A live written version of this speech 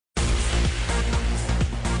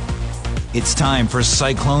It's time for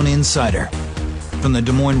Cyclone Insider from the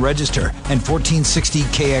Des Moines Register and 1460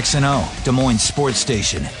 KXNO, Des Moines Sports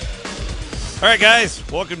Station. All right, guys,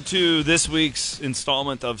 welcome to this week's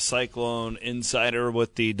installment of Cyclone Insider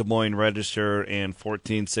with the Des Moines Register and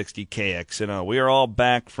 1460 KXNO. We are all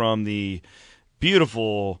back from the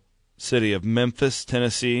beautiful city of Memphis,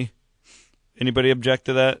 Tennessee. Anybody object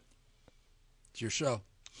to that? It's your show.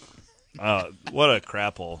 What a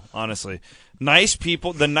crap hole, honestly. Nice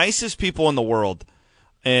people, the nicest people in the world.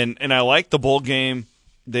 And I like the bowl game.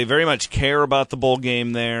 They very much care about the bowl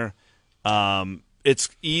game there. It's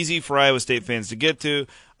easy for Iowa State fans to get to.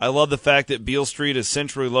 I love the fact that Beale Street is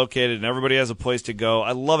centrally located and everybody has a place to go.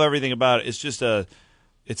 I love everything about it. It's just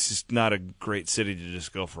not a great city to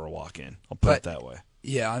just go for a walk in. I'll put it that way.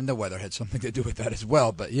 Yeah, and the weather had something to do with that as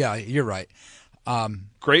well. But yeah, you're right.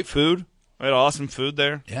 Great food. We had awesome food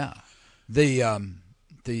there. Yeah.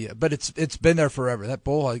 But it's been there forever. That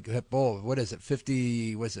bowl, what is it?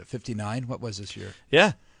 50? Was it 59? What was this year?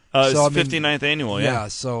 Yeah. It's 59th annual. Yeah.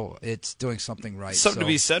 So it's doing something right. Something to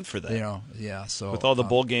be said for that. Yeah. So with all the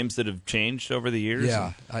bowl games that have changed over the years.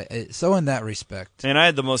 Yeah. So in that respect. And I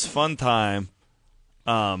had the most fun time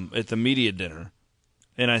at the media dinner,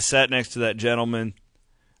 and I sat next to that gentleman.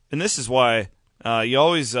 And this is why you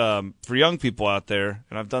always, for young people out there,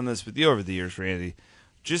 and I've done this with you over the years, Randy,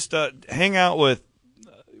 just hang out with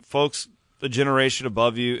folks a generation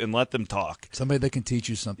above you and let them talk. Somebody that can teach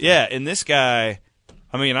you something. Yeah, and this guy,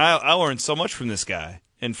 I mean, I learned so much from this guy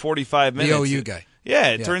in 45 minutes. The OU guy. Yeah,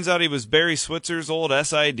 it turns out he was Barry Switzer's old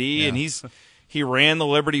SID, and he ran the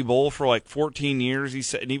Liberty Bowl for like 14 years. He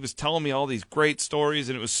said, and he was telling me all these great stories,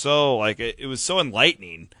 and it was so it was so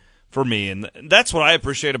enlightening for me, and that's what I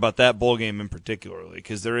appreciate about that bowl game in particularly,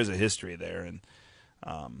 because there is a history there, and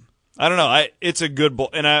I don't know, it's a good bowl,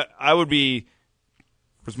 and I would be,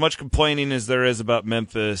 as much complaining as there is about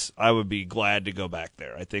Memphis, I would be glad to go back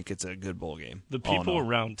there. I think it's a good bowl game. The people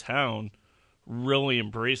around town really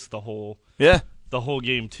embraced the whole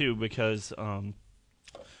game too, because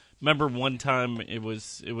remember one time it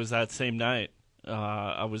was that same night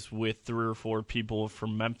I was with 3 or 4 people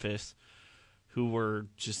from Memphis who were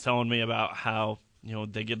just telling me about how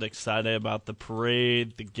they get excited about the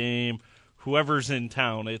parade, the game, whoever's in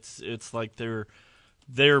town. It's like their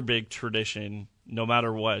big tradition, no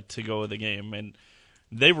matter what, to go to the game. And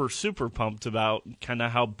they were super pumped about kind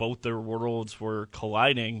of how both their worlds were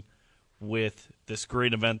colliding with this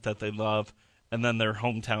great event that they love and then their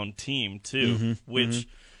hometown team, too, which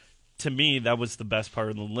to me, that was the best part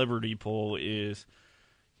of the Liberty Bowl is,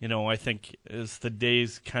 I think as the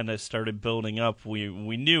days kind of started building up,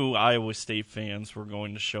 we knew Iowa State fans were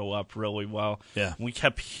going to show up really well. Yeah. We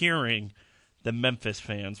kept hearing the Memphis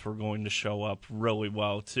fans were going to show up really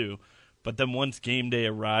well, too. But then once game day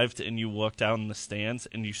arrived and you looked out in the stands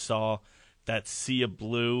and you saw that sea of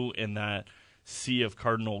blue and that sea of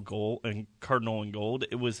cardinal and gold,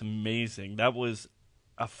 it was amazing. That was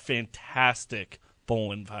a fantastic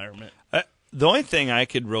bowl environment. The only thing I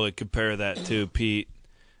could really compare that to, Pete,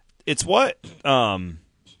 it's what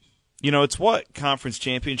it's what conference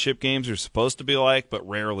championship games are supposed to be like, but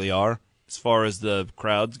rarely are as far as the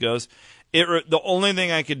crowds goes. The only thing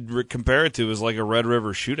I could compare it to is like a Red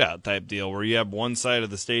River shootout type deal where you have one side of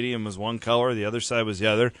the stadium was one color, the other side was the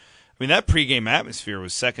other. I mean, that pregame atmosphere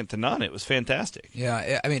was second to none. It was fantastic.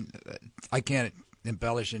 Yeah, I mean, I can't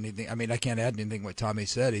embellish anything. I mean, I can't add anything what Tommy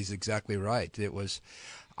said. He's exactly right. It was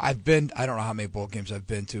I don't know how many bowl games I've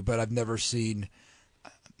been to, but I've never seen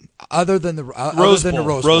other than the Rose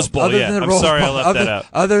Bowl. I'm sorry I left that out.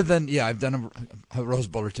 Other than I've done a Rose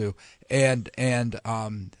Bowl or two, and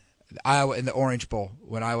Iowa in the Orange Bowl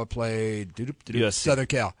when Iowa played Southern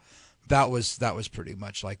Cal, that was pretty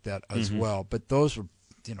much like that as well. But those were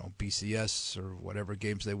BCS or whatever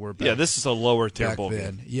games they were back. Yeah, this is a lower tier bowl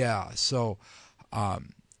game. Yeah, so.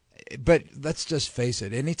 But let's just face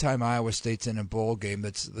it. Anytime Iowa State's in a bowl game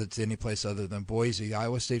that's any place other than Boise,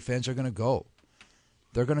 Iowa State fans are going to go.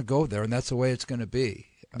 They're going to go there, and that's the way it's going to be.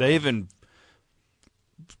 They even,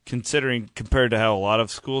 compared to how a lot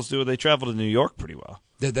of schools do, they travel to New York pretty well.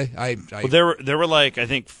 Did they? Well, there were like I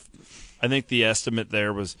think the estimate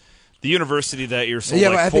there was the university that year sold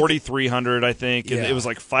 4,300. I think and it was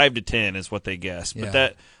like 5 to 10 is what they guessed. But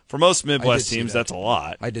that for most Midwest teams, that's a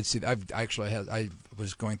lot. I did see that. I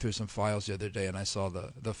was going through some files the other day, and I saw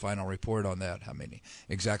the final report on that.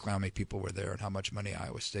 Exactly how many people were there, and how much money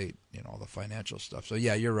Iowa State, all the financial stuff. So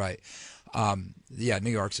yeah, you're right. New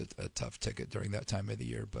York's a tough ticket during that time of the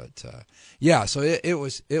year, but so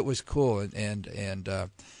it was cool, and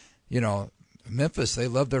Memphis, they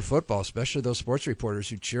love their football, especially those sports reporters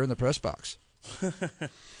who cheer in the press box.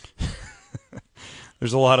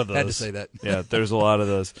 There's a lot of those. Had to say that. Yeah, there's a lot of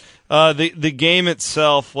those. The game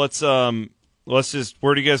itself. Let's just.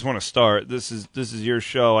 Where do you guys want to start? This is your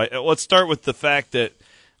show. Let's start with the fact that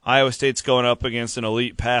Iowa State's going up against an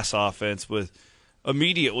elite pass offense with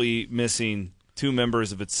immediately missing two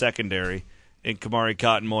members of its secondary in Kamari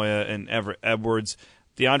Cotton-Moya and Everett Edwards.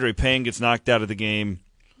 DeAndre Payne gets knocked out of the game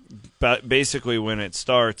basically when it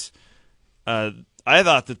starts. I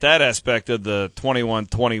thought that aspect of the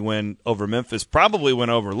 21-20 win over Memphis probably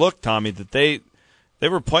went overlooked, Tommy, that they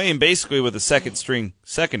were playing basically with a second-string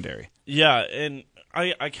secondary. Yeah, and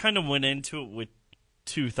I kind of went into it with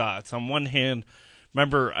two thoughts. On one hand,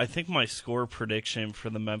 remember, I think my score prediction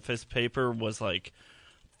for the Memphis paper was like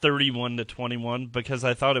 31-21 because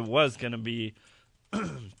I thought it was going to be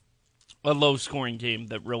a low-scoring game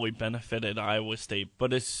that really benefited Iowa State.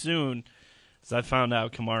 But as soon as I found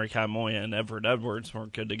out Kamari Cotton-Moya and Everett Edwards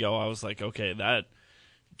weren't good to go, I was like, okay, that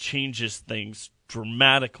changes things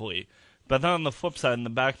dramatically. But then on the flip side, in the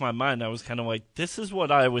back of my mind, I was kind of like, this is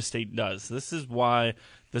what Iowa State does. This is why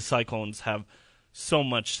the Cyclones have so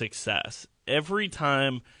much success. Every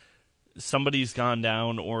time somebody's gone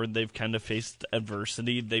down or they've kind of faced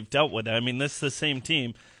adversity, they've dealt with it. I mean, this is the same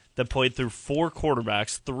team that played through 4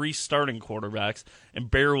 quarterbacks, 3 starting quarterbacks,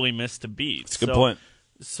 and barely missed a beat. That's a good point.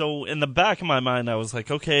 So in the back of my mind, I was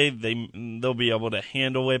like, okay, they'll be able to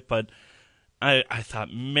handle it, but I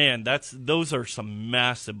thought, man, those are some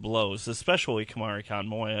massive blows, especially Kamari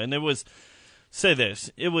Cotton-Moya. And it was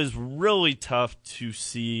really tough to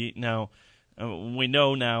see. Now, we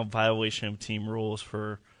know now violation of team rules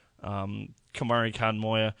for Kamari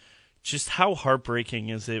Cotton-Moya. Just how heartbreaking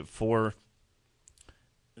is it for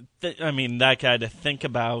that guy to think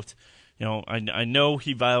about? I know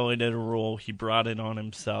he violated a rule. He brought it on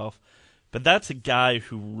himself. But that's a guy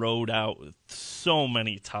who rode out so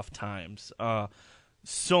many tough times,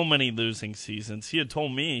 so many losing seasons. He had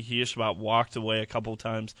told me he just about walked away a couple of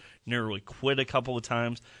times, nearly quit a couple of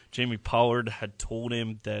times. Jamie Pollard had told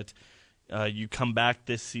him that you come back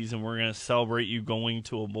this season, we're going to celebrate you going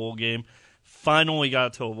to a bowl game. Finally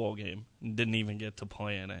got to a bowl game and didn't even get to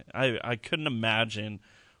play in it. I couldn't imagine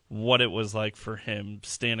what it was like for him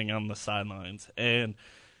standing on the sidelines. And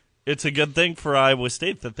it's a good thing for Iowa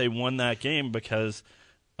State that they won that game because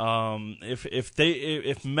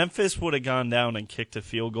if Memphis would have gone down and kicked a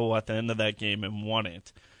field goal at the end of that game and won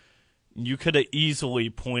it, you could have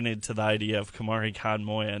easily pointed to the idea of Kamari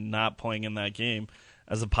Cotton-Moya not playing in that game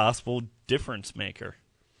as a possible difference maker.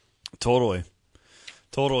 Totally.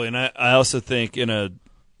 And I also think,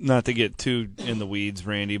 not to get too in the weeds,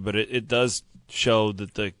 Randy, but it does show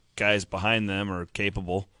that the guys behind them are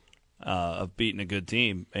capable of beating a good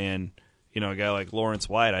team. And, a guy like Lawrence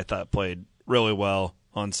White I thought played really well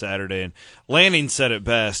on Saturday. And Lanning said it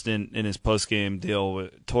best in his post-game deal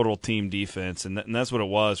with total team defense. And that's what it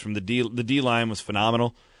was. From the D-line was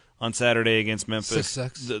phenomenal on Saturday against Memphis.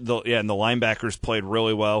 6-6. And the linebackers played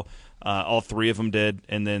really well. All 3 of them did.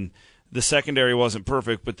 And then the secondary wasn't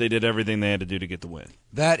perfect, but they did everything they had to do to get the win.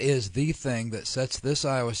 That is the thing that sets this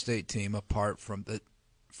Iowa State team apart from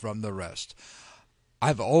the rest.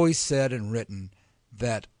 I've always said and written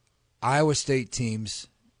that Iowa State teams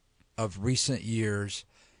of recent years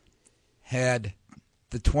had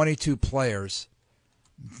the 22 players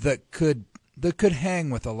that could hang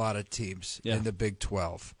with a lot of teams in the Big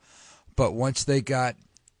 12. But once they got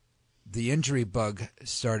the injury bug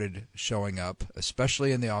started showing up,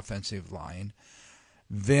 especially in the offensive line,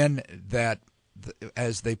 then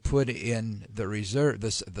as they put in the reserve,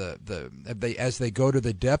 as they go to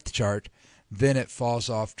the depth chart, then it falls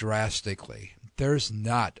off drastically. There's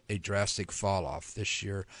not a drastic fall off this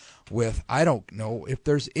year I don't know if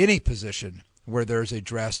there's any position where there's a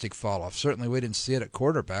drastic fall off. Certainly we didn't see it at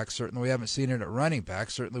quarterback. Certainly we haven't seen it at running back.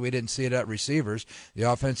 Certainly we didn't see it at receivers, the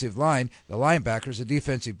offensive line, the linebackers, the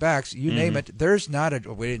defensive backs, you name it. There's not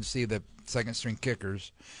we didn't see the second string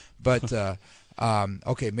kickers, but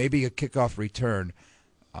okay, maybe a kickoff return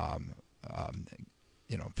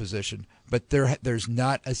position, but there's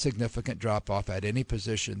not a significant drop off at any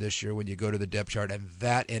position this year when you go to the depth chart, and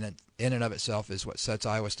that in and of itself is what sets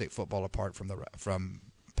Iowa State football apart from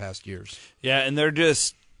past years. Yeah, and they're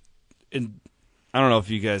just I don't know if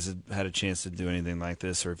you guys have had a chance to do anything like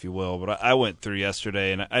this or if you will, but I went through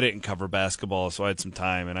yesterday and I didn't cover basketball, so I had some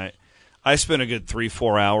time, and I spent a good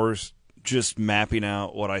 3-4 hours just mapping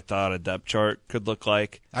out what I thought a depth chart could look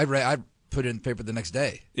like. I put it in the paper the next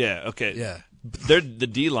day. Yeah, okay. Yeah. The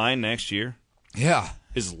D-line next year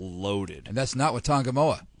is loaded. And that's not with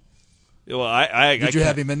Tongamoa. Well, Did you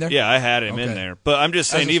have him in there? Yeah, I had him in there. But I'm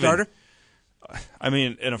just saying, as a starter? I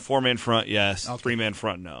mean, in a 4-man front, yes. Okay. 3-man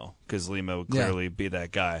front, no, because Lima would clearly be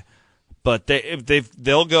that guy. But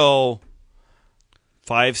they'll go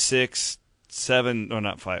 5, 6, 7, or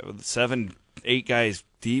not 5, 7, 8 guys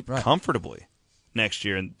deep comfortably next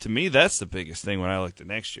year. And to me, that's the biggest thing when I looked at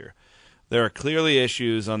next year. There are clearly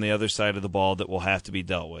issues on the other side of the ball that will have to be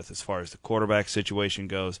dealt with as far as the quarterback situation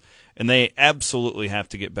goes, and they absolutely have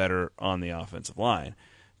to get better on the offensive line.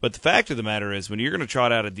 But the fact of the matter is, when you're going to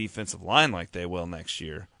trot out a defensive line like they will next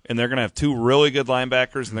year, and they're going to have 2 really good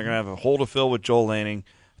linebackers, and they're going to have a hole to fill with Joel Lanning,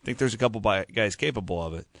 I think there's a couple guys capable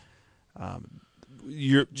of it.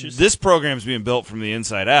 This program's being built from the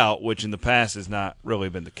inside out, which in the past has not really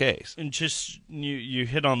been the case. And just you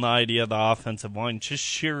hit on the idea of the offensive line. Just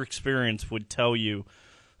sheer experience would tell you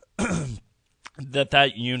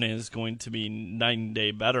that unit is going to be night and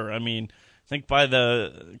day better. I mean, I think by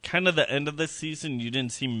the kind of the end of the season, you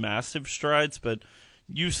didn't see massive strides, but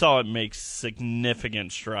you saw it make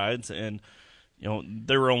significant strides, and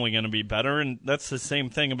they're only going to be better. And that's the same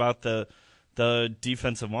thing about the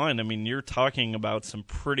defensive line. I mean, you're talking about some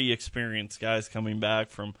pretty experienced guys coming back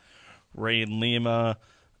from Ray and Lima,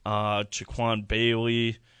 Jaquan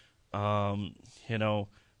Bailey, even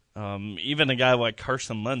a guy like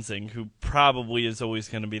Carson Lensing, who probably is always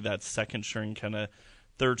going to be that second string, kind of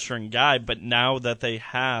third string guy. But now that they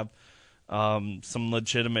have some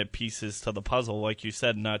legitimate pieces to the puzzle, like you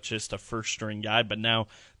said, not just a first string guy, but now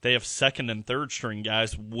they have second and third string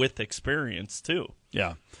guys with experience too.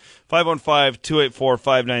 Yeah.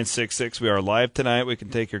 515-284-5966. We are live tonight. We can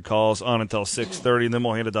take your calls on until 6:30, and then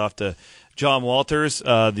we'll hand it off to John Walters,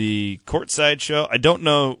 the Courtside Show. I don't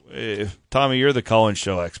know if, Tommy, you're the call-in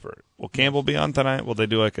show expert. Will Campbell be on tonight? Will they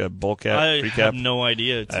do like a bull cap recap? I have no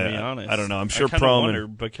idea, to be honest. I don't know. I'm sure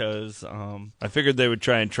Proman, because I figured they would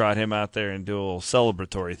try and trot him out there and do a little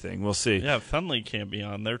celebratory thing. We'll see. Yeah, Fenley can't be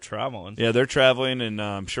on. They're traveling. Yeah, they're traveling, and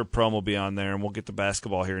I'm sure Prom will be on there, and we'll get to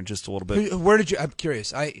basketball here in just a little bit. Where did you? I'm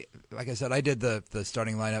curious. Like I said, I did the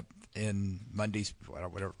starting lineup in Monday's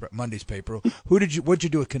paper. What'd you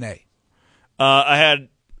do with Kane? I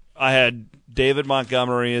had David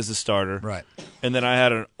Montgomery as the starter. Right. And then I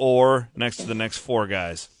had an or next to the next 4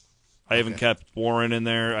 guys. I even kept Warren in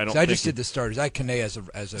there. I just did the starters. I had Kane as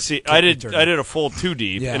a See, I did a full 2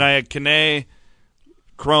 deep, and I had Kane,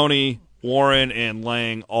 Crony, Warren, and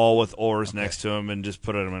Lang all with ors next to him, and just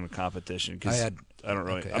put them in a competition. Because I don't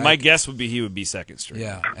really. My guess would be he would be second string.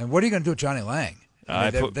 Yeah. And what are you going to do with Johnny Lang?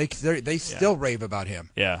 They still rave about him.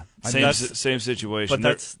 Yeah. Same situation.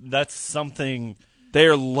 But that's something. They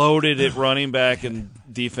are loaded at running back and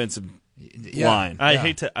defensive line. I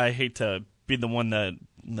hate to be the one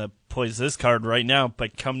that plays this card right now,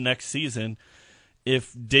 but come next season,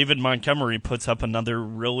 if David Montgomery puts up another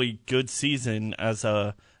really good season as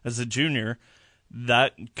a junior,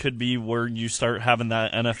 that could be where you start having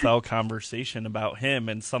that NFL conversation about him,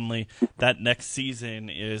 and suddenly that next season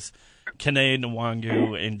is Kene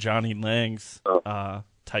Nwangu and Johnny Lang's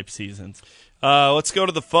type seasons. Let's go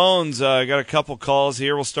to the phones. I got a couple calls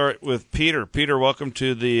here. We'll start with Peter. Peter, welcome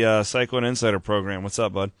to the Cyclone Insider program. What's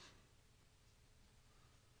up, bud?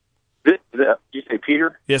 Did you say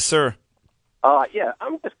Peter? Yes, sir. Yeah,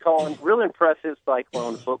 I'm just calling. Real impressive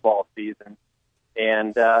Cyclone football season.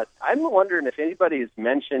 And I'm wondering if anybody has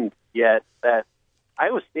mentioned yet that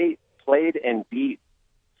Iowa State played and beat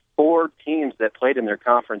 4 teams that played in their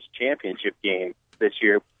conference championship game this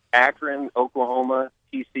year: Akron, Oklahoma,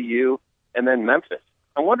 TCU, and then Memphis.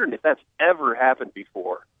 I'm wondering if that's ever happened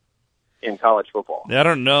before in college football. I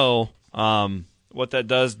don't know. What that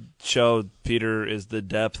does show, Peter, is the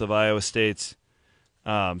depth of Iowa State's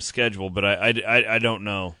schedule, but I don't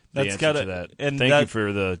know the answer to that. And Thank you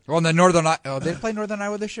for the... Well, in the Northern Iowa, did they play Northern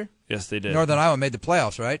Iowa this year? Yes, they did. Northern Iowa made the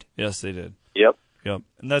playoffs, right? Yes, they did. Yep.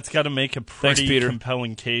 And that's got to make a pretty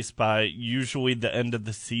compelling case by usually the end of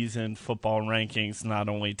the season football rankings not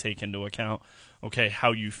only take into account,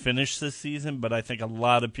 how you finish this season, but I think a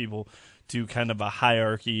lot of people do kind of a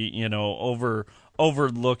hierarchy,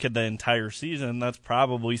 overlook at the entire season. That's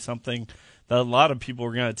probably something that a lot of people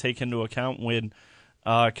are going to take into account when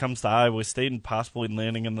it comes to Iowa State and possibly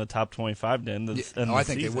landing in the top 25 to end the season. I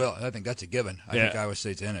think they will. I think that's a given. I think Iowa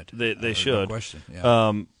State's in it. They should. No question.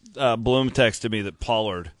 Yeah. Bloom texted me that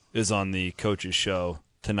Pollard is on the coach's show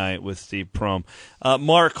tonight with Steve Prohm.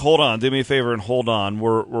 Mark, hold on. Do me a favor and hold on.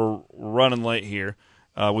 We're running late here.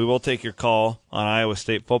 We will take your call on Iowa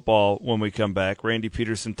State football when we come back. Randy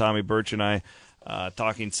Peterson, Tommy Birch, and I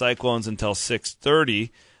talking Cyclones until 6:30.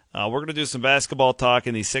 We're going to do some basketball talk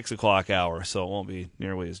in the 6 o'clock hour, so it won't be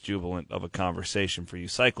nearly as jubilant of a conversation for you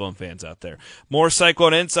Cyclone fans out there. More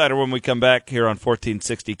Cyclone Insider when we come back here on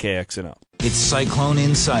 1460 KXNO. It's Cyclone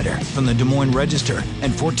Insider from the Des Moines Register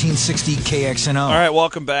and 1460 KXNO. All right,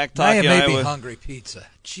 welcome back. Now you made me hungry pizza.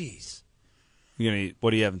 Jeez. You gonna eat?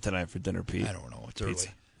 What are you having tonight for dinner, Pete? I don't know. It's pizza.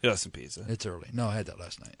 early. You have some pizza. It's early. No, I had that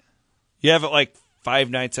last night. You have it like 5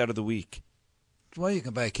 nights out of the week. Well, you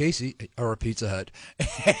can buy a Casey or a Pizza Hut.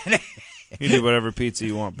 You do whatever pizza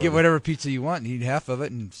you want, brother. Get whatever pizza you want and eat half of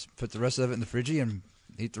it and put the rest of it in the fridge and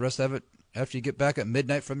eat the rest of it after you get back at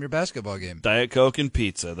midnight from your basketball game. Diet Coke and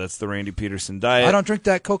pizza. That's the Randy Peterson diet. I don't drink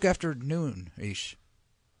that Coke after noon-ish.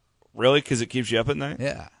 Really? Because it keeps you up at night?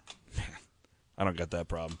 Yeah. I don't got that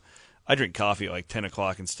problem. I drink coffee at like 10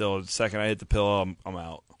 o'clock and still the second I hit the pillow, I'm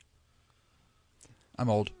out. I'm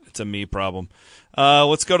old. It's a me problem.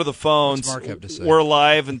 Let's go to the phones. What's Mark have to say? We're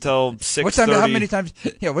live until 6:30. What time? How many times?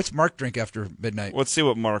 Yeah, what's Mark drink after midnight? Let's see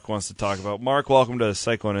what Mark wants to talk about. Mark, welcome to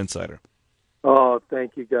Cyclone Insider. Oh,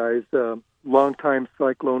 thank you, guys. Longtime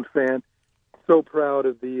Cyclone fan. So proud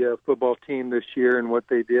of the football team this year and what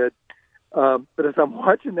they did. But as I'm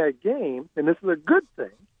watching that game, and this is a good thing,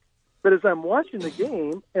 but as I'm watching the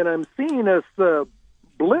game and I'm seeing us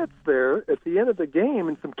blitz there at the end of the game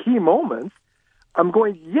in some key moments, I'm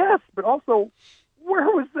going, yes, but also, where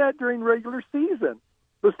was that during regular season?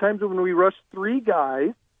 Those times when we rushed 3 guys,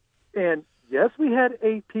 and yes, we had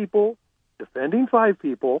 8 people defending 5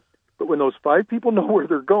 people, but when those 5 people know where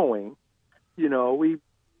they're going, you know, we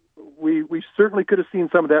certainly could have seen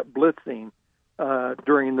some of that blitzing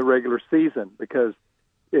during the regular season because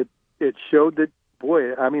it showed that,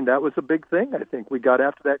 boy, I mean, that was a big thing, I think. We got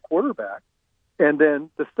after that quarterback. And then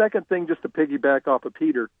the second thing, just to piggyback off of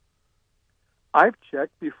Peter, I've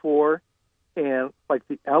checked before, and like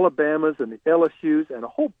the Alabamas and the LSUs and a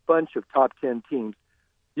whole bunch of top 10 teams,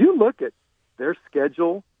 you look at their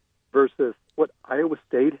schedule versus what Iowa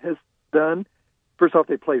State has done. First off,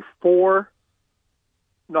 they play 4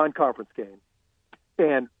 non-conference games,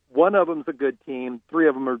 and one of them's a good team, 3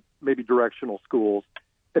 of them are maybe directional schools,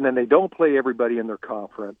 and then they don't play everybody in their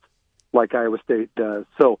conference like Iowa State does.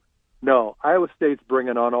 So, no, Iowa State's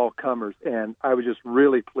bringing on all comers, and I was just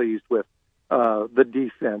really pleased with the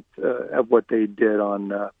defense of what they did on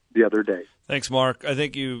the other day. Thanks, Mark. I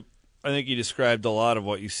think you described a lot of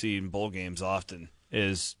what you see in bowl games often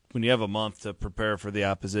is when you have a month to prepare for the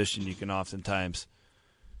opposition, you can oftentimes,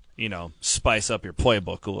 spice up your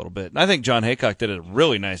playbook a little bit. And I think John Haycock did a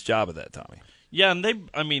really nice job of that, Tommy. Yeah,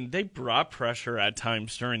 and they brought pressure at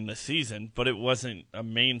times during the season, but it wasn't a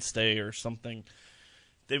mainstay or something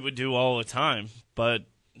they would do all the time. But,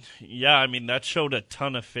 yeah, I mean, that showed a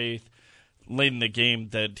ton of faith late in the game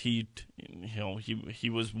that he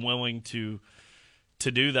was willing to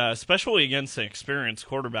do that, especially against an experienced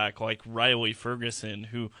quarterback like Riley Ferguson,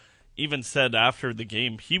 who even said after the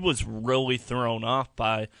game he was really thrown off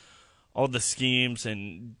by all the schemes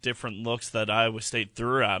and different looks that Iowa State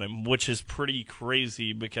threw at him, which is pretty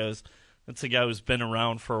crazy because that's a guy who's been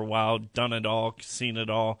around for a while, done it all, seen it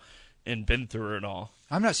all, and been through it all.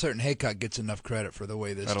 I'm not certain Haycock gets enough credit for the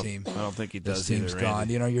way I don't think he does. This team's either, gone.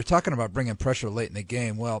 Randy. You're talking about bringing pressure late in the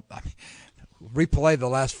game. Well, I mean, replay the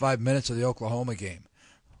last 5 minutes of the Oklahoma game.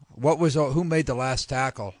 Who made the last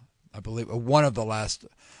tackle? I believe one of the last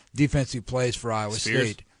defensive plays for Iowa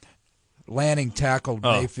State. Lanning tackled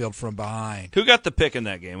Mayfield from behind. Who got the pick in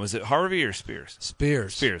that game? Was it Harvey or Spears?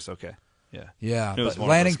 Spears. Okay. Yeah. Yeah, but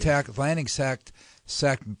Lanning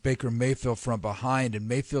sacked Baker Mayfield from behind, and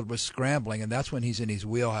Mayfield was scrambling, and that's when he's in his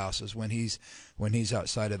wheelhouses, when he's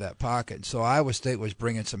outside of that pocket. So Iowa State was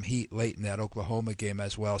bringing some heat late in that Oklahoma game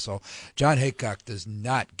as well. So John Haycock does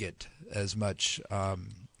not get as much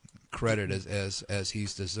credit as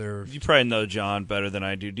he's deserved. You probably know John better than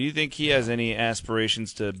I do. Do you think he has any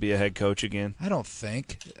aspirations to be a head coach again? I don't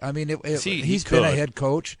think. I mean, he's been a head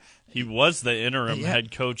coach. He was the interim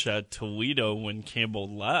head coach at Toledo when Campbell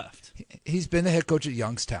left. He's been the head coach at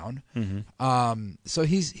Youngstown, so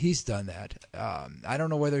he's done that. I don't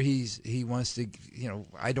know whether he wants to.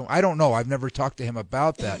 I don't know. I've never talked to him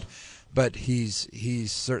about that, but he's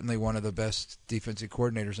certainly one of the best defensive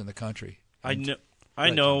coordinators in the country. I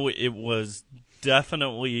know it was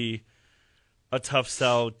definitely a tough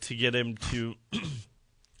sell to get him to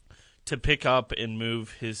pick up and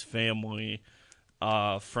move his family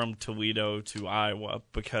from Toledo to Iowa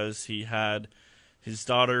because he had his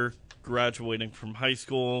daughter graduating from high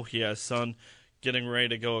school. He has a son getting ready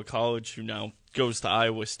to go to college who now goes to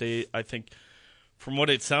Iowa State. I think from what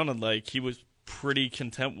it sounded like, he was pretty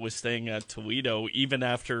content with staying at Toledo even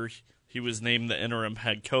after he was named the interim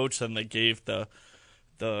head coach, and they gave the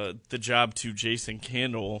job to Jason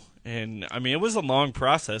Candle. And, I mean, it was a long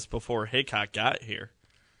process before Haycock got here.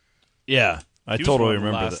 Yeah. I totally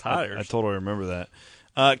remember that. I totally remember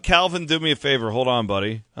that. Calvin, do me a favor. Hold on,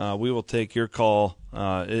 buddy. We will take your call.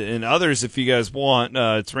 And others, if you guys want.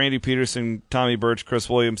 It's Randy Peterson, Tommy Birch, Chris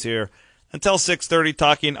Williams here. until 6:30,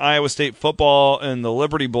 talking Iowa State football and the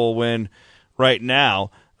Liberty Bowl win right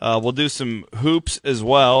now. We'll do some hoops as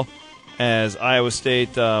well as Iowa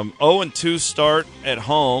State 0-2 start at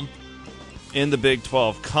home in the Big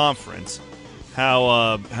 12 Conference.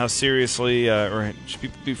 How seriously or should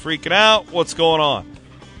people be freaking out? What's going on?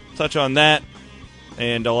 Touch on that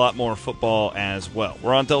and a lot more football as well.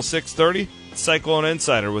 We're on until 6:30. Cyclone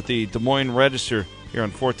Insider with the Des Moines Register here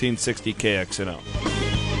on 1460 KXNO.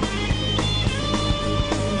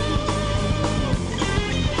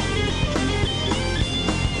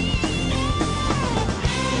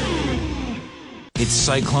 It's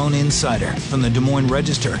Cyclone Insider from the Des Moines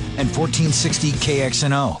Register and 1460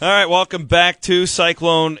 KXNO. All right, welcome back to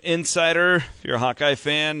Cyclone Insider. If you're a Hawkeye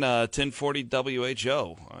fan, 1040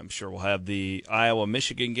 WHO. I'm sure we'll have the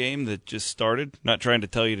Iowa-Michigan game that just started. Not trying to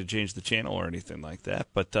tell you to change the channel or anything like that,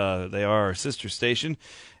 but they are our sister station.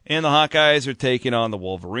 And the Hawkeyes are taking on the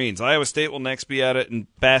Wolverines. Iowa State will next be at it in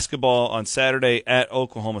basketball on Saturday at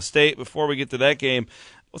Oklahoma State. Before we get to that game,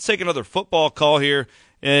 let's take another football call here.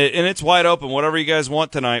 And it's wide open, whatever you guys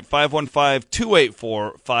want tonight,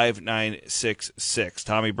 515-284-5966.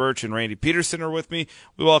 Tommy Birch and Randy Peterson are with me.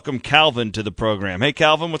 We welcome Calvin to the program. Hey,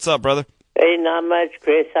 Calvin, what's up, brother? Hey, not much,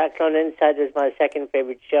 Chris. Cyclone Insider is my second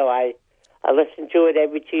favorite show. I listen to it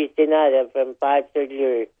every Tuesday night from 5:30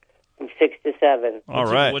 or from 6 to 7. All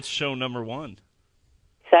right. What's show number 1?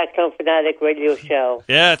 Cyclone Fanatic Radio Show.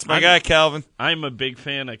 Yeah, it's my guy, Calvin. I'm a big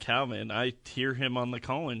fan of Calvin. I hear him on the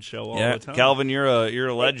call-in show all the time. Calvin, you're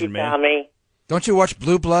a legend, man. Tommy. Don't you watch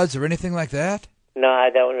Blue Bloods or anything like that? No,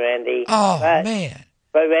 I don't, Randy. Oh, man.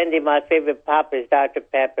 But, Randy, my favorite pop is Dr.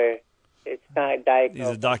 Pepper. It's not Diet Coke. He's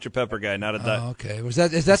a Dr. Pepper guy, not a Diet. Oh, okay. Is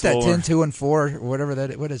that 10, 2, and 4 or whatever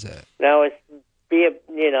that is? What is that? No, it's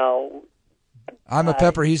I'm a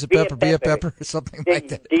pepper, he's a pepper, be a pepper, something like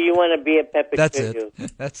that. Do you want to be a pepper? That's it.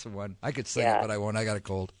 That's the one. I could sing it, but I won't. I got a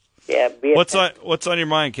cold. Yeah. What's on your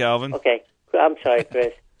mind, Calvin? Okay. I'm sorry,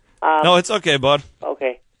 Chris. No, it's okay, bud.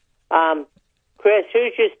 Okay. Chris,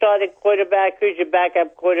 who's your starting quarterback? Who's your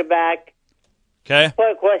backup quarterback? Okay.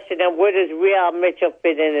 Quick question, and where does Real Mitchell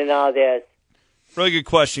fit in all this? Really good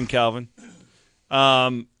question, Calvin.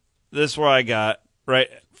 This is where I got, right?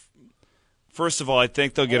 First of all, I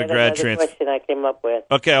think they'll get a grad transfer. Question I came up with.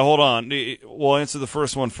 Okay, hold on. We'll answer the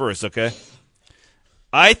first one first, okay?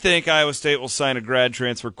 I think Iowa State will sign a grad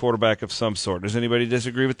transfer quarterback of some sort. Does anybody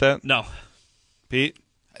disagree with that? No. Pete?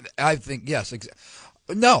 I think, yes.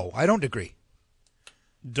 No, I don't agree.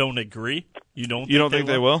 Don't agree? You don't think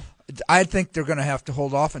they will? I think they're going to have to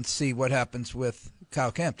hold off and see what happens with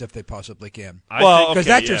Kyle Kemp if they possibly can. Because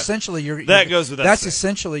that's essentially that's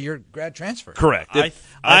essentially your grad transfer. Correct.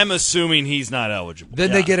 I'm assuming he's not eligible.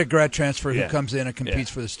 Then they get a grad transfer who comes in and competes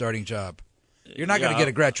for the starting job. You're not going to get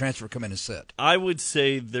a grad transfer come in and sit. I would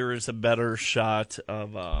say there is a better shot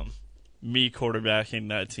of me quarterbacking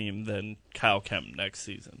that team than Kyle Kemp next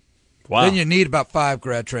season. Wow. Then you need about 5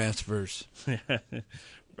 grad transfers.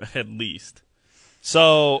 At least.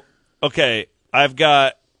 So, okay, I've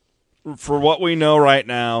got, for what we know right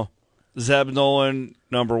now, Zeb Nolan,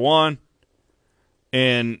 number 1.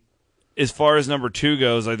 And as far as number 2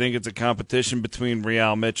 goes, I think it's a competition between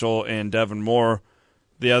Real Mitchell and Devin Moore,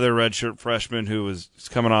 the other redshirt freshman who is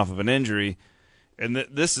coming off of an injury. And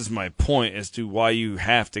this is my point as to why you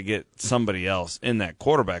have to get somebody else in that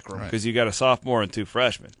quarterback room, because you got a sophomore and 2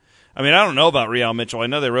 freshmen. I mean, I don't know about Real Mitchell. I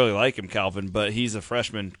know they really like him, Calvin, but he's a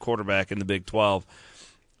freshman quarterback in the Big 12.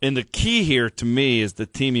 And the key here to me is the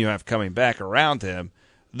team you have coming back around him.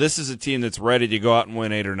 This is a team that's ready to go out and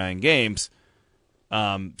win 8 or 9 games.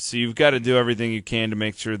 So you've got to do everything you can to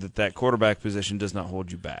make sure that quarterback position does not hold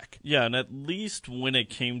you back. Yeah, and at least when it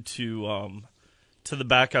came to the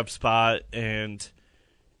backup spot and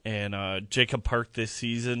Jacob Park this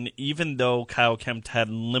season, even though Kyle Kemp had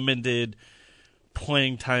limited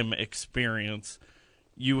playing time experience,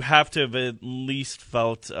 you have to have at least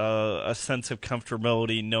felt a sense of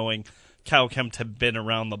comfortability knowing Kyle Kemp had been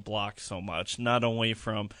around the block so much, not only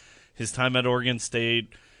from his time at Oregon State,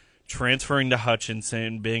 transferring to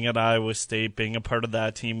Hutchinson, being at Iowa State, being a part of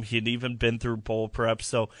that team. He'd even been through bowl prep.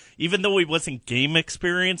 So even though he wasn't game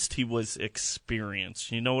experienced, he was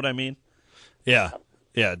experienced. You know what I mean? Yeah,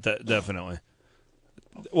 definitely.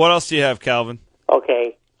 What else do you have, Calvin?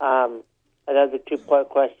 Okay. Another 2-part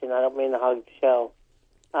question. I don't mean to hog the show.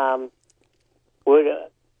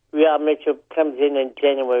 Real Mitchell comes in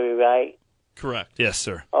January, right? Correct. Yes,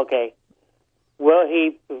 sir. Okay. Will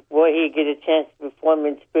he get a chance to perform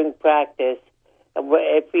in spring practice? And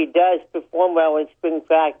if he does perform well in spring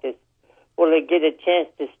practice, will he get a chance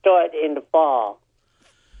to start in the fall?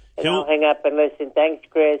 And I'll hang up and listen. Thanks,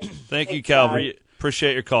 Chris. Thank you, Calvin.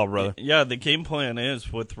 Appreciate your call, brother. Yeah, the game plan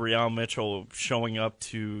is with Real Mitchell showing up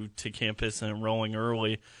to campus and enrolling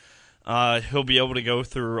early. He'll be able to go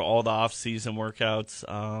through all the off-season workouts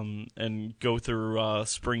and go through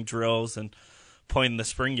spring drills and play in the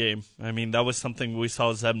spring game. I mean, that was something we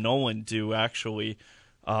saw Zeb Nolan do, actually,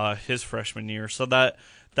 his freshman year. So that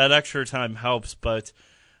extra time helps, but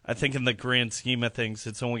I think in the grand scheme of things,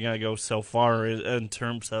 it's only going to go so far in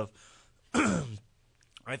terms of,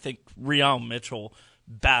 I think, Real Mitchell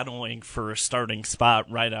battling for a starting spot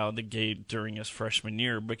right out of the gate during his freshman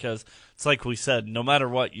year, because it's like we said, no matter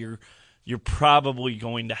what, you're probably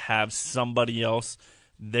going to have somebody else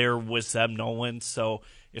there with Zeb Nolan. So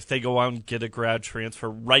if they go out and get a grad transfer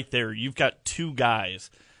right there, you've got two guys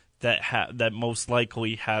that most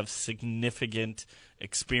likely have significant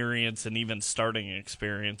experience and even starting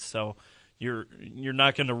experience. So you're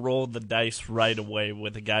not going to roll the dice right away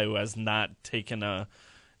with a guy who has not taken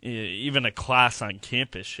even a class on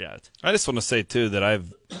campus yet. I just want to say too that I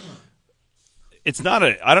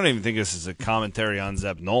don't even think this is a commentary on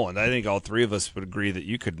Zeb Nolan. I think all three of us would agree that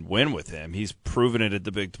you could win with him. He's proven it at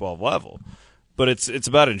the Big 12 level. But it's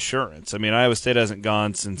about insurance. I mean, Iowa State hasn't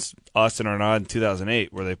gone since Austin Arnaud in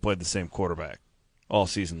 2008, where they played the same quarterback all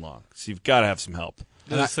season long. So you've got to have some help.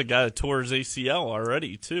 That's the guy that tore his ACL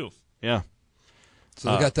already, too. Yeah.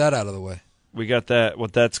 So we got that out of the way. We got that. Well,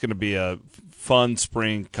 that's going to be a fun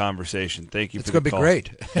spring conversation. Thank you for the call. It's going to be great.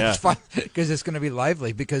 Yeah. It's fun because it's going to be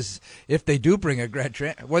lively, because if they do bring a grad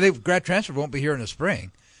transfer, grad transfer won't be here in the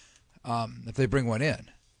spring if they bring one in.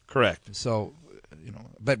 Correct. So,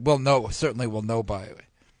 but certainly we'll know by,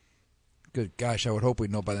 good gosh, I would hope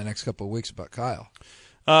we'd know by the next couple of weeks about Kyle.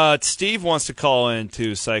 Steve wants to call in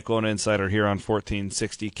to Cyclone Insider here on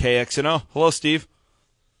 1460 KXNO. Hello, Steve.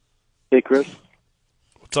 Hey, Chris.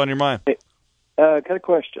 What's on your mind? Hey, got a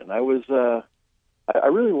question. I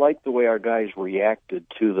really liked the way our guys reacted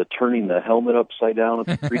to the turning the helmet upside down at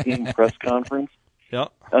the pregame press conference. Yeah.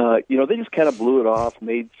 They just kind of blew it off,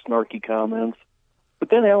 made snarky comments. But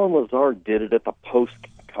then Alan Lazard did it at the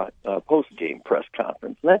post-game press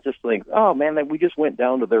conference. And that just thinks, oh, man, we just went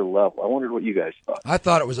down to their level. I wondered what you guys thought. I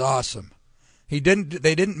thought it was awesome. They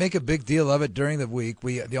didn't make a big deal of it during the week.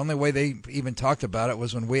 The only way they even talked about it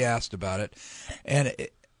was when we asked about it. And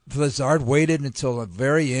Lazard waited until the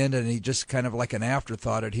very end, and he just kind of like an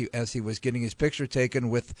afterthought as he was getting his picture taken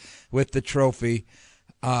with the trophy.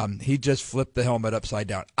 He just flipped the helmet upside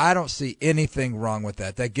down. I don't see anything wrong with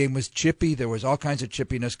that. That game was chippy. There was all kinds of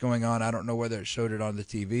chippiness going on. I don't know whether it showed it on the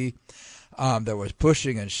TV. There was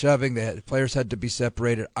pushing and shoving. Players had to be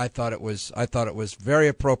separated. I thought it was very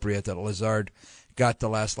appropriate that Lazard got the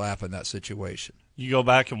last laugh in that situation. You go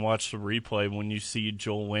back and watch the replay when you see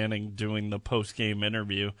Joel Lanning doing the post-game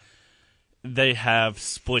interview. They have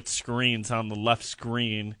split screens. On the left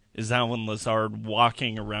screen is Alan Lazard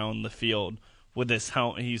walking around the field with his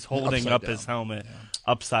helmet. He's holding up his helmet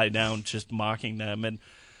upside down, just mocking them. And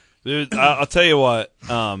dude, I'll tell you what.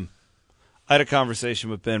 I had a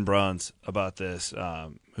conversation with Ben Bruns about this,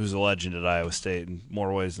 who's a legend at Iowa State in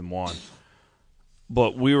more ways than one.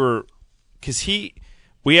 But we had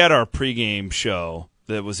our pregame show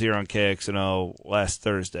that was here on KXNO last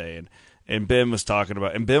Thursday, and Ben was talking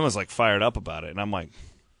about, and Ben was like fired up about it, and I'm like,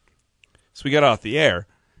 so we got off the air.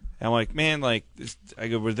 And I'm like, man, I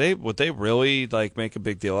go, would they really make a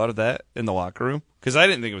big deal out of that in the locker room? Because I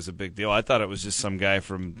didn't think it was a big deal. I thought it was just some guy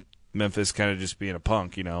from Memphis kind of just being a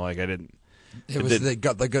punk, I didn't. It was the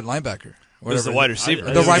good linebacker. It was the wide receiver.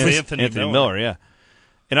 Anthony Miller, yeah.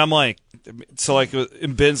 And I'm like,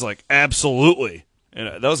 and Ben's like, absolutely.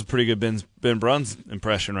 And that was a pretty good Ben Bruns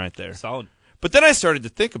impression right there. Solid. But then I started to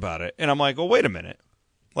think about it, and I'm like, well, wait a minute.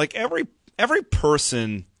 Every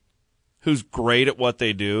person who's great at what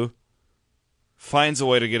they do finds a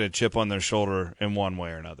way to get a chip on their shoulder in one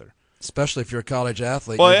way or another. Especially if you're a college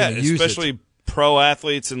athlete. Well, yeah, especially pro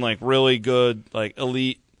athletes and really good,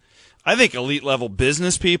 elite. I think elite level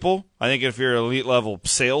business people. I think if you're an elite level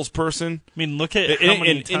salesperson, I mean, look at how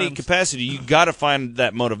many times, any capacity, you got to find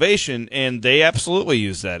that motivation, and they absolutely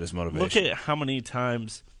use that as motivation. Look at how many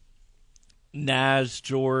times Naz,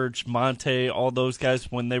 George, Monte, all those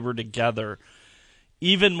guys, when they were together,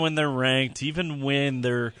 even when they're ranked, even when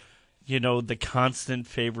they're, the constant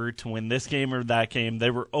favorite to win this game or that game, they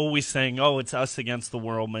were always saying, oh, it's us against the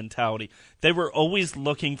world mentality. They were always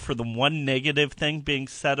looking for the one negative thing being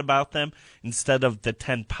said about them instead of the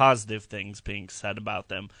 10 positive things being said about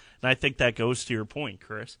them. And I think that goes to your point,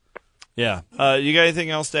 Chris. Yeah. You got anything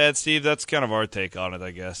else to add, Steve? That's kind of our take on it,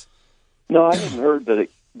 I guess. No, I hadn't heard that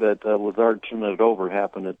Lazard turning it over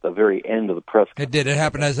happened at the very end of the press conference. It did. It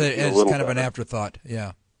happened as kind of an afterthought.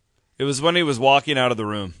 Yeah. It was when he was walking out of the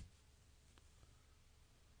room.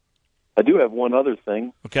 I do have one other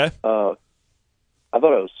thing. Okay. I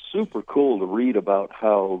thought it was super cool to read about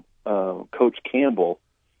how Coach Campbell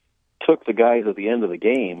took the guys at the end of the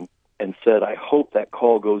game and said, I hope that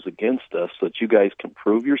call goes against us so that you guys can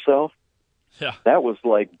prove yourself. Yeah. That was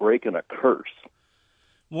like breaking a curse.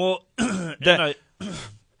 Well, I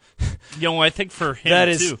think for him, that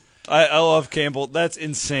is, too. I love Campbell. That's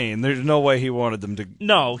insane. There's no way he wanted them to.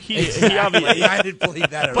 No, he obviously. I didn't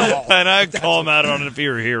believe that at all. And I'd call him out on it if he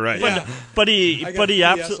were here right now. But he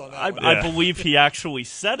absolutely. I believe he actually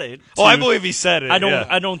said it. I believe he said it.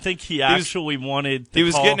 I don't think he actually wanted. He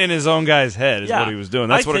was getting in his own guy's head. Is what he was doing.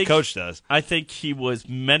 That's what a coach does. I think he was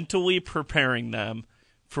mentally preparing them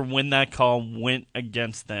for when that call went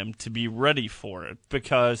against them to be ready for it,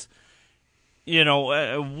 because.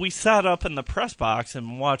 We sat up in the press box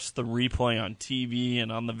and watched the replay on TV and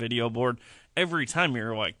on the video board. Every time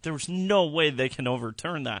you're like, there's no way they can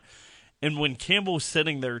overturn that. And when Campbell's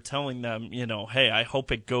sitting there telling them, hey, I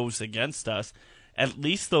hope it goes against us, at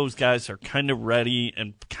least those guys are kind of ready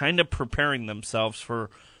and kind of preparing themselves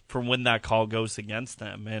for when that call goes against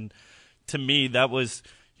them. And to me, that was,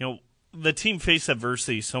 the team faced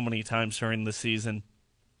adversity so many times during the season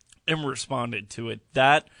and responded to it.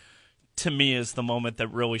 That, to me, is the moment that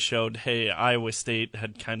really showed, hey, Iowa State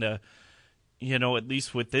had kind of, at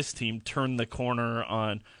least with this team, turned the corner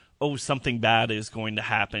on, something bad is going to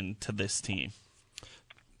happen to this team.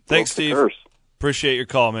 Thanks, Steve. Appreciate your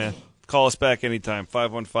call, man. Call us back anytime,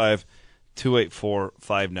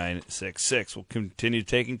 515-284-5966. We'll continue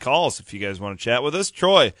taking calls if you guys want to chat with us.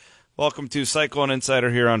 Troy, welcome to Cyclone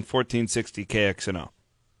Insider here on 1460 KXNO.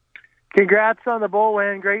 Congrats on the bowl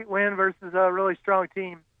win. Great win versus a really strong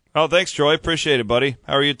team. Oh, thanks, Troy. Appreciate it, buddy.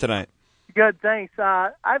 How are you tonight? Good, thanks.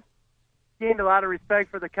 I've gained a lot of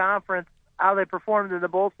respect for the conference, how they performed in the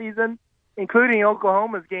bowl season, including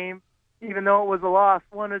Oklahoma's game, even though it was a loss.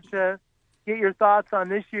 Wanted to get your thoughts on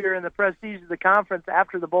this year and the prestige of the conference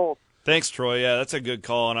after the bowl. Thanks, Troy. Yeah, that's a good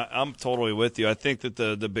call, and I'm totally with you. I think that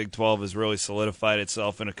the Big 12 has really solidified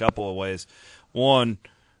itself in a couple of ways. One,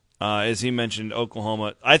 as he mentioned,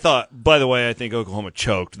 Oklahoma. I think Oklahoma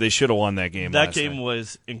choked. They should have won that game. That game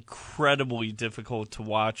was incredibly difficult to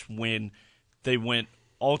watch when they went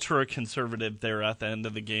ultra conservative there at the end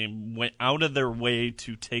of the game, went out of their way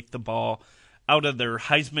to take the ball out of their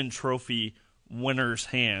Heisman Trophy winners'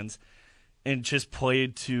 hands, and just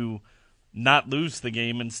played to not lose the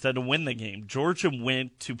game instead of win the game. Georgia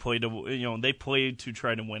went to play they played to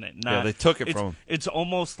try to win it. They took it from them. It's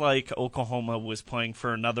almost like Oklahoma was playing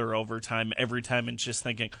for another overtime every time and just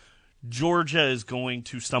thinking, Georgia is going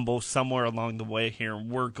to stumble somewhere along the way here, and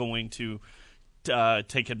we're going to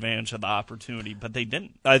take advantage of the opportunity, but they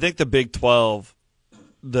didn't. I think the Big 12,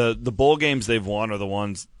 the bowl games they've won are the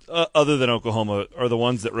ones, other than Oklahoma, are the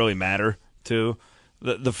ones that really matter too.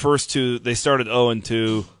 The first two, they started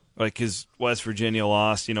 0-2. Like his West Virginia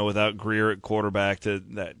lost, without Greer at quarterback to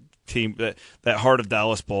that team, that Heart of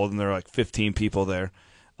Dallas Bowl, and there were like 15 people there.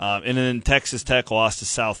 And then Texas Tech lost to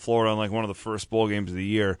South Florida on like one of the first bowl games of the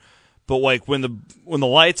year. But like when the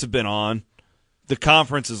lights have been on, the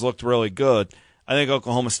conference has looked really good. I think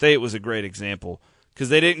Oklahoma State was a great example because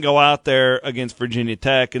they didn't go out there against Virginia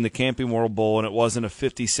Tech in the Camping World Bowl, and it wasn't a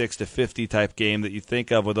 56-50 type game that you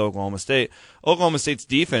think of with Oklahoma State. Oklahoma State's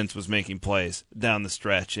defense was making plays down the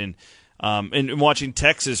stretch, and watching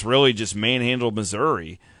Texas really just manhandle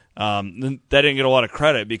Missouri. That didn't get a lot of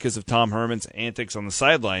credit because of Tom Herman's antics on the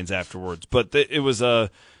sidelines afterwards. But it was the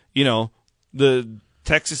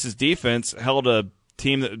Texas's defense held a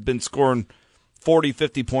team that had been scoring 40,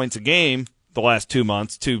 50 points a game the last 2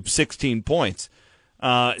 months to 16 points.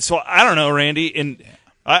 So I don't know, Randy, and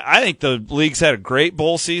I think the league's had a great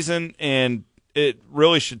bowl season, and it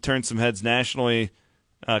really should turn some heads nationally.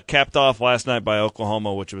 Capped off last night by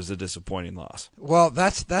Oklahoma, which was a disappointing loss. Well,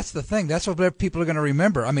 that's the thing. That's what people are going to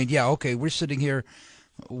remember. I mean, yeah, okay, we're sitting here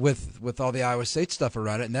with all the Iowa State stuff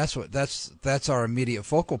around it, and that's our immediate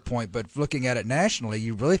focal point. But looking at it nationally,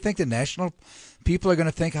 you really think the national people are going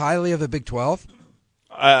to think highly of the Big 12?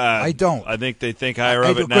 I don't. I think they think higher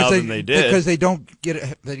of it now than they did because they didn't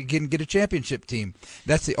get a championship team.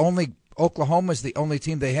 That's the only. Oklahoma's the only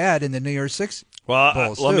team they had in the New Year's Six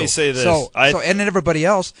bowls. Let me say this. And then everybody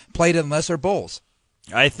else played in lesser bowls.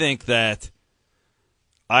 I think that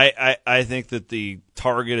I think that the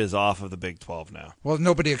target is off of the Big 12 now. Well,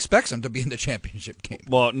 nobody expects them to be in the championship game.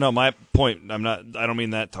 Well, no, my point. I don't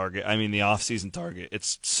mean that target. I mean the off-season target.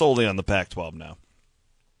 It's solely on the Pac-12 now.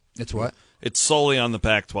 It's what? It's solely on the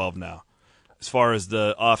Pac-12 now. As far as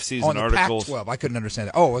the off-season articles. Pac-12, I couldn't understand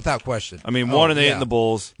that. Oh, without question. I mean, 1-8 in the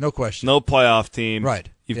Bowls. No question. No playoff team. Right.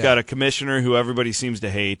 You've got a commissioner who everybody seems to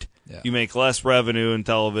hate. Yeah. You make less revenue in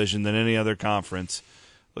television than any other conference.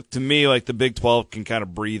 Look, to me, like the Big 12 can kind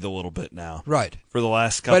of breathe a little bit now. Right. For the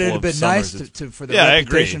last couple of summers. But it would have been nice for the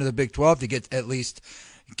reputation of the Big 12 to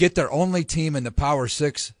get their only team in the Power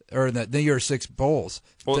 6 or in the New Year's 6 bowls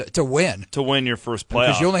to win. To win your first playoff.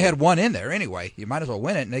 Because you only had one in there anyway. You might as well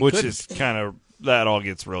win it, and they Which couldn't. is kind of, that all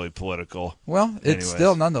gets really political. Well, it's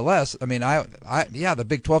still nonetheless. I mean, the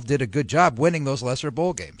Big 12 did a good job winning those lesser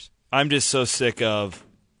bowl games. I'm just so sick of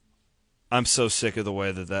the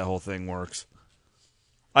way that whole thing works.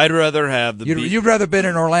 I'd rather have the You'd rather been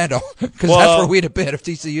in Orlando because that's where we'd have been if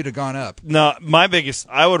TCU'd have gone up. No,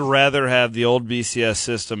 I would rather have the old BCS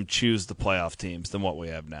system choose the playoff teams than what we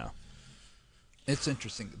have now. It's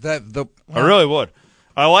interesting. I really would.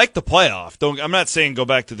 I like the playoff. I'm not saying go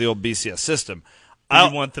back to the old BCS system. I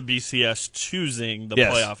want the BCS choosing the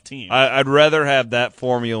playoff team. I'd rather have that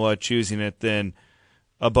formula choosing it than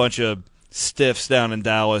a bunch of stiffs down in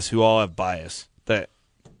Dallas who all have bias. That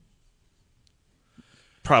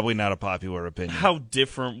probably not a popular opinion. How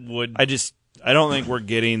different would I don't think we're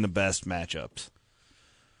getting the best matchups.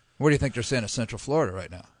 What do you think they're saying at Central Florida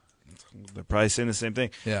right now? They're probably saying the same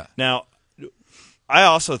thing. Yeah. Now, I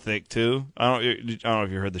also think too. I don't know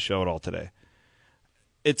if you heard the show at all today.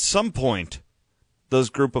 At some point,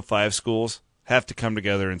 those group of 5 schools have to come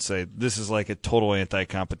together and say this is like a total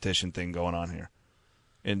anti-competition thing going on here,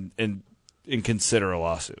 and consider a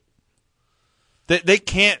lawsuit. They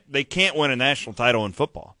can't win a national title in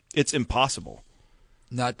football. It's impossible.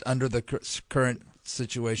 Not under the current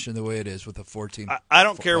situation the way it is with a 14. I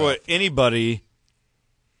don't care what anybody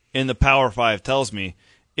in the Power 5 tells me.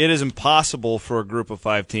 It is impossible for a group of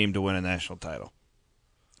 5 team to win a national title.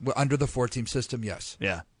 Well, under the 4-team system, yes.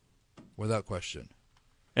 Yeah. Without question.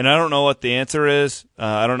 And I don't know what the answer is.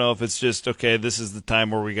 I don't know if it's just, okay, this is the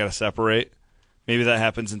time where we got to separate. Maybe that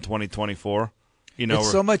happens in 2024.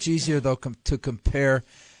 It's so much easier, though, to compare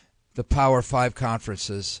the Power 5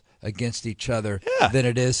 conferences against each other than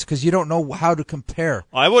it is because you don't know how to compare.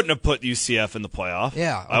 I wouldn't have put UCF in the playoff.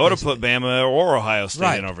 Yeah. I would have put Bama or Ohio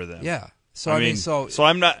State in over them. Yeah. So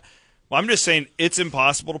I'm not. I'm just saying it's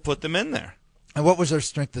impossible to put them in there. And what was their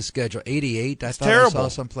strength of schedule? 88. I thought terrible. I saw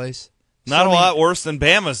someplace. Not a lot worse than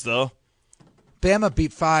Bama's though. Bama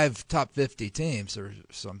beat 5 top 50 teams or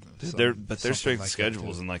something. But their strength of schedule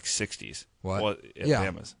was in like 60s. What?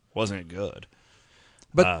 Bama's wasn't good.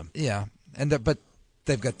 But but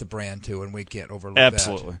they've got the brand too, and we can't overlook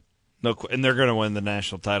absolutely. No, and they're going to win the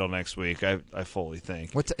national title next week. I fully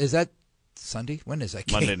think. Is that Sunday? When is that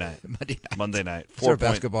game? Monday night. Monday night. Is there a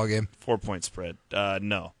basketball game? 4-point spread.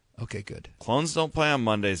 No. Okay, good. Clones don't play on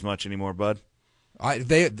Mondays much anymore, bud.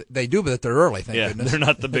 They do, but they're early. Thank goodness. They're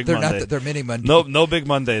not the big Monday. They're mini Monday. No big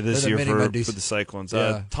Monday this year for the Cyclones.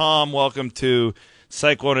 Yeah. Tom, welcome to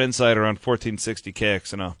Cyclone Insider on 1460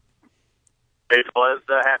 KXNO. Hey, fellas.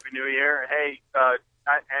 Happy New Year. Hey,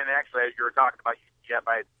 and actually, as you were talking about UCF,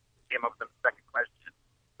 I came up with a second question.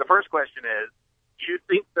 The first question is, do you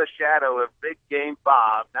think the shadow of Big Game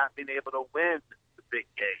Bob not being able to win the big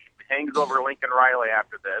game hangs over Lincoln Riley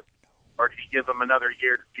after this, or do you give him another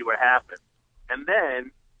year to see what happens? And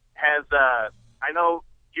then, I know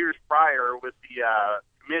years prior with the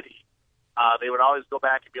committee, they would always go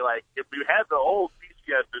back and be like, if we had the old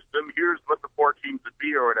BCS system, here's what the 4 teams would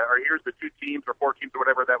be, or here's the 2 teams or 4 teams or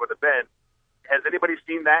whatever that would have been. Has anybody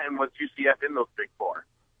seen that, and was UCF in those Big 4?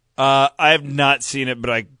 I have not seen it, but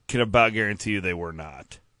I can about guarantee you they were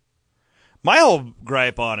not. My whole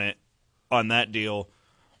gripe on that deal,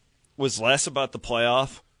 was less about the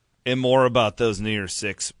playoff and more about those New Year's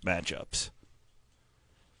 6 matchups.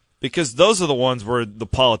 Because those are the ones where the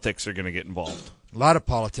politics are going to get involved. A lot of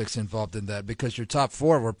politics involved in that because your top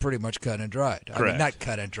 4 were pretty much cut and dried. Correct. I mean, not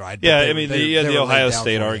cut and dried. Yeah, the Ohio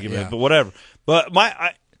State argument, but whatever. But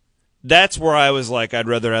that's where I was like, I'd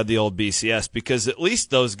rather have the old BCS because at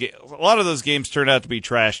least a lot of those games turned out to be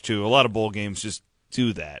trash too. A lot of bowl games just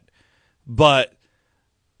do that. But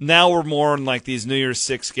now we're more in like these New Year's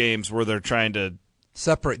 6 games where they're trying to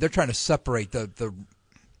separate. They're trying to separate the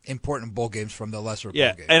important bowl games from the lesser bowl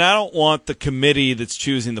games. Yeah, and I don't want the committee that's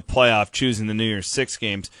choosing the playoff choosing the New Year's 6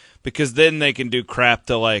 games because then they can do crap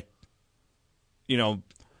to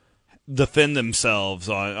defend themselves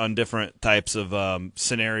on different types of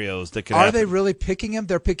scenarios that could happen. Are they really picking them?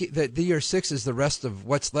 They're picking the year 6 is the rest of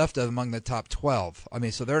what's left among the top 12. I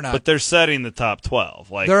mean, so they're not. But they're setting the top 12.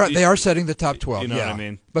 They are setting the top 12. You know what I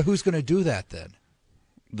mean? But who's going to do that then?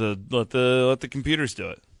 Let the computers do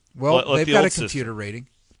it. Well, they've got a computer rating.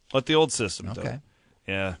 Let the old system do it. Okay.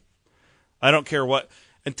 Yeah. I don't care what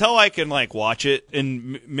until I can watch it,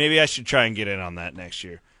 and maybe I should try and get in on that next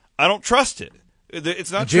year. I don't trust it.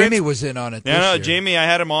 It's not. Jamie was in on it. Yeah, no, year. Jamie, I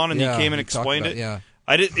had him on, and he came and explained it. Yeah,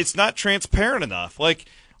 It's not transparent enough. Like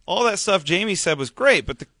all that stuff Jamie said was great,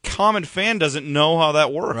 but the common fan doesn't know how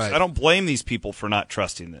that works. Right. I don't blame these people for not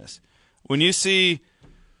trusting this. When you see,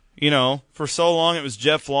 for so long it was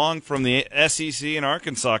Jeff Long from the SEC in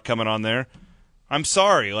Arkansas coming on there. I'm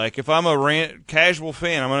sorry. Like if I'm a casual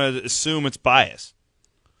fan, I'm going to assume it's bias.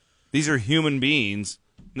 These are human beings.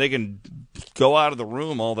 They can go out of the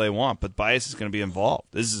room all they want, but bias is going to be involved.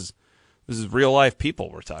 This is real life people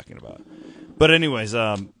we're talking about. But anyways,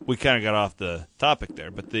 we kind of got off the topic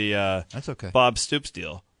there. But that's okay. Bob Stoops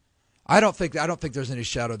deal. I don't think there's any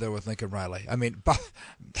shadow there with Lincoln Riley. I mean,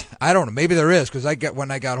 I don't know. Maybe there is because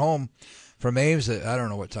when I got home from Ames, I don't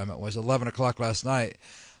know what time it was, 11:00 last night.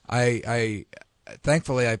 I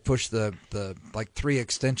thankfully I pushed the like 3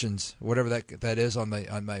 extensions, whatever that is on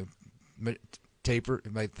my taper,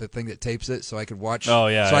 the thing that tapes it, so I could watch. Oh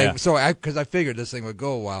yeah. Because I figured this thing would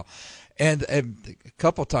go a while, and a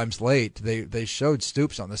couple times late they showed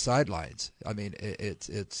Stoops on the sidelines. I mean,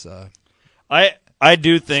 it's. I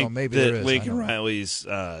do think so maybe that Lincoln Riley's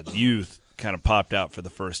youth kind of popped out for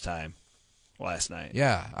the first time last night.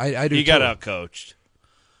 Yeah, I do. He got outcoached.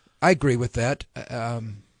 I agree with that.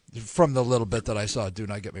 From the little bit that I saw, do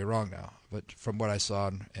not get me wrong now, but from what I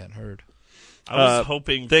saw and heard. I was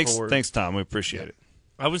hoping Thanks, Tom. We appreciate it.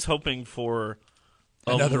 I was hoping for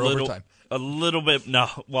another overtime. A little bit. No,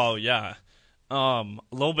 well, yeah. A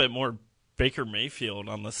little bit more Baker Mayfield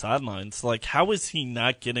on the sidelines. Like, how is he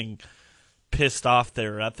not getting pissed off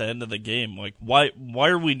there at the end of the game? Like, why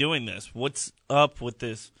are we doing this? What's up with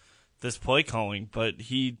this play calling? But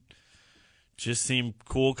he just seemed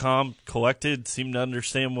cool, calm, collected, seemed to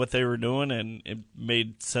understand what they were doing, and it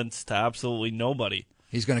made sense to absolutely nobody.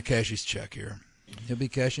 He's going to cash his check here. He'll be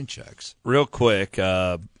cashing checks. Real quick,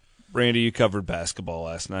 Randy, you covered basketball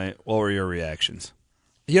last night. What were your reactions?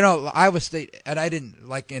 Iowa State, and I didn't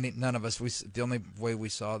like none of us. The only way we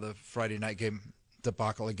saw the Friday night game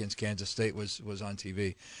debacle against Kansas State was on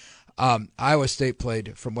TV. Iowa State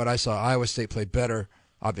played, from what I saw, Iowa State played better,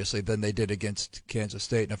 obviously, than they did against Kansas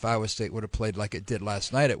State. And if Iowa State would have played like it did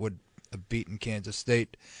last night, it would have beaten Kansas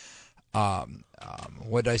State.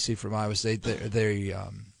 What did I see from Iowa State? They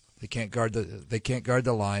can't guard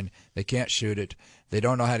the line. They can't shoot it. They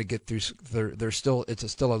don't know how to get through.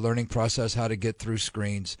 It's still a learning process how to get through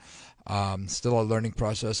screens. Still a learning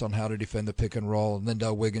process on how to defend the pick and roll.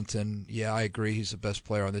 Lindell Wigginton, yeah, I agree, he's the best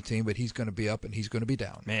player on the team, but he's going to be up and he's going to be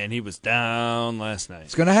down. Man, he was down last night.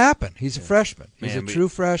 It's going to happen. He's a freshman. He's a true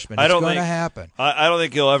freshman. It's going to happen. I don't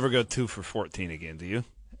think he'll ever go 2 for 14 again. Do you?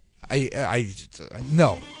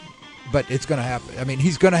 No, but it's going to happen. I mean,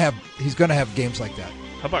 he's going to have games like that.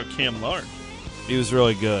 How about Cam Lard? He was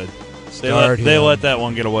really good. They let that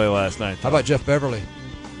one get away last night, though. How about Jeff Beverly?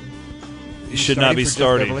 He should not be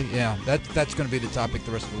starting. Yeah, that's going to be the topic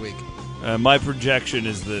the rest of the week. My projection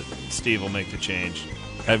is that Steve will make the change.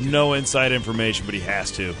 I have no inside information, but he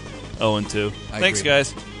has to. 0-2. Thanks,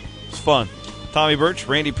 guys. It's fun. Tommy Birch,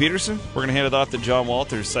 Randy Peterson. We're going to hand it off to John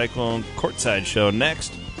Walters' Cyclone Courtside Show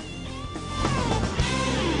next.